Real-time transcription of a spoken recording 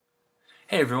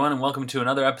Hey everyone, and welcome to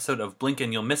another episode of Blink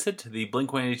and You'll Miss It, the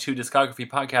Blink-182 discography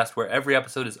podcast where every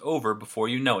episode is over before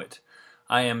you know it.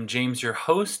 I am James, your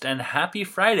host, and happy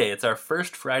Friday. It's our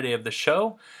first Friday of the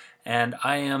show, and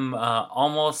I am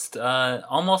almost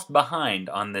behind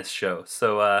on this show.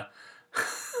 So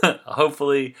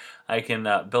hopefully I can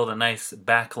build a nice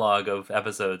backlog of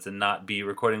episodes and not be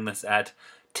recording this at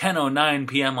 10:09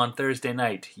 p.m. on Thursday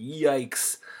night.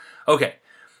 Yikes. Okay.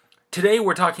 Today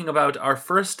we're talking about our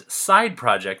first side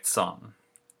project song.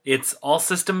 It's All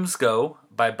Systems Go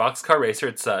by Boxcar Racer.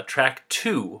 It's track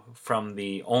 2 from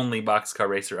the only Boxcar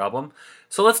Racer album.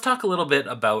 So let's talk a little bit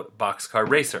about Boxcar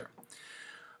Racer.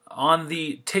 On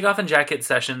the Takeoff and Jacket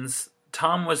sessions,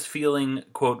 Tom was feeling,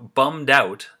 quote, bummed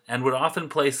out and would often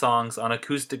play songs on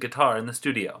acoustic guitar in the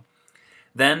studio.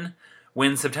 Then,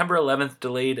 when September 11th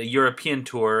delayed a European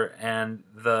tour and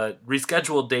the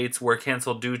rescheduled dates were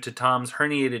canceled due to Tom's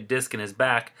herniated disc in his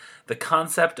back, the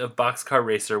concept of Boxcar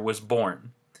Racer was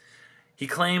born. He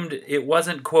claimed it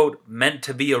wasn't, quote, meant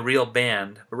to be a real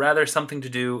band, but rather something to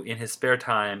do in his spare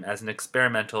time as an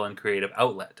experimental and creative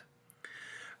outlet.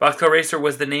 Boxcar Racer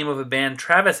was the name of a band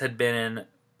Travis had been in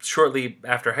shortly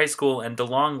after high school, and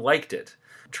DeLonge liked it.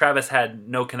 Travis had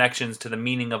no connections to the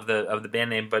meaning of the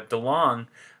band name, but DeLonge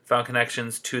found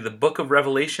connections to the Book of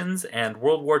Revelations and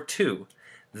World War II.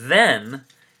 Then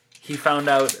he found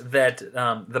out that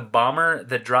the bomber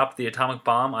that dropped the atomic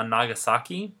bomb on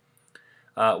Nagasaki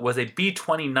was a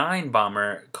B-29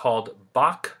 bomber called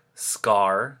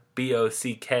Bockscar,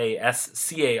 B-O-C-K-S-C-A-R,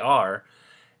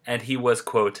 and he was,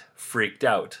 quote, freaked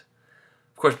out.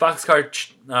 Of course, Boxcar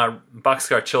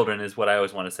Children is what I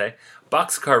always want to say.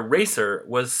 Boxcar Racer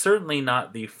was certainly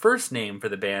not the first name for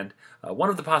the band.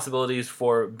 One of the possibilities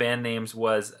for band names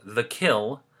was The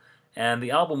Kill, and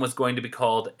the album was going to be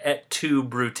called Et tu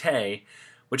Brute,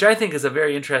 which I think is a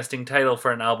very interesting title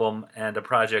for an album and a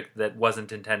project that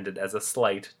wasn't intended as a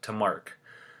slight to Mark.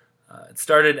 It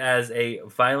started as a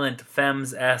Violent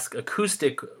Femmes-esque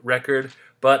acoustic record,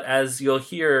 but as you'll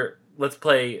hear, let's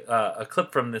play a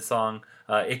clip from this song,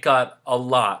 it got a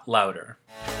lot louder.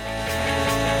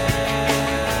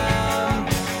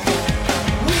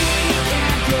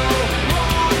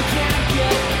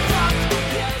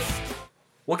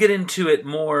 We'll get into it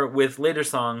more with later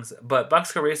songs, but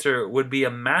Boxcar Racer would be a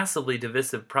massively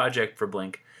divisive project for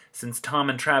Blink, since Tom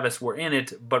and Travis were in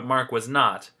it, but Mark was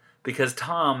not, because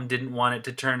Tom didn't want it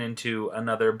to turn into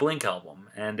another Blink album,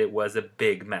 and it was a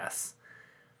big mess.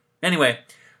 Anyway,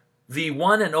 the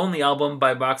one and only album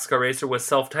by Boxcar Racer was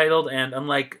self-titled, and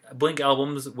unlike Blink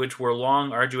albums, which were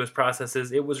long, arduous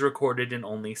processes, it was recorded in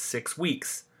only 6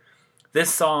 weeks.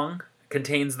 This song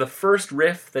contains the first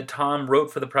riff that Tom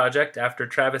wrote for the project after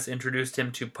Travis introduced him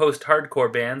to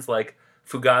post-hardcore bands like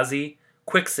Fugazi,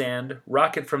 Quicksand,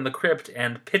 Rocket from the Crypt,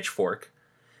 and Pitchfork.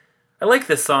 I like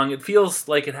this song. It feels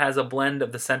like it has a blend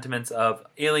of the sentiments of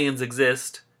Aliens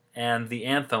Exist and the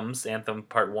anthems, Anthem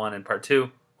Part 1 and Part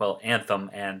 2, well, Anthem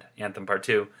and Anthem Part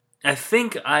 2. I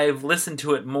think I've listened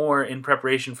to it more in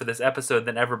preparation for this episode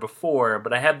than ever before,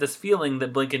 but I have this feeling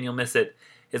that Blink and You'll Miss It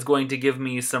is going to give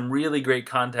me some really great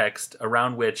context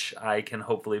around which I can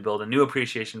hopefully build a new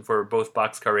appreciation for both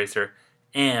Boxcar Racer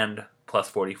and Plus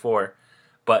 44,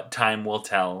 but time will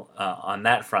tell on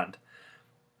that front.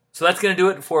 So that's going to do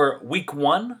it for week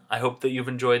 1. I hope that you've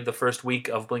enjoyed the first week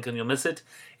of Blink and You'll Miss It.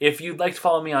 If you'd like to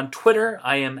follow me on Twitter,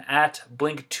 I am at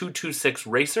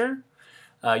Blink226Racer.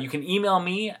 You can email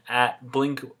me at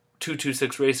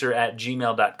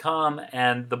blink226racer@gmail.com,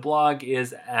 and the blog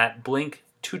is at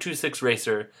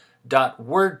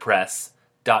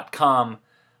blink226racer.wordpress.com.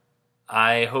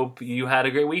 I hope you had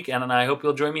a great week, and I hope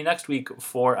you'll join me next week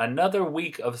for another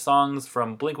week of songs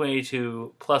from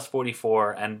Blink-182, Plus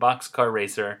 44, and Boxcar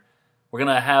Racer. We're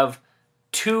going to have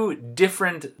 2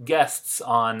 different guests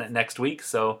on next week,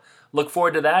 so look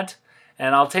forward to that.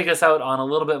 And I'll take us out on a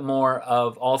little bit more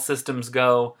of All Systems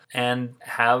Go, and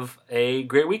have a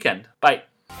great weekend. Bye.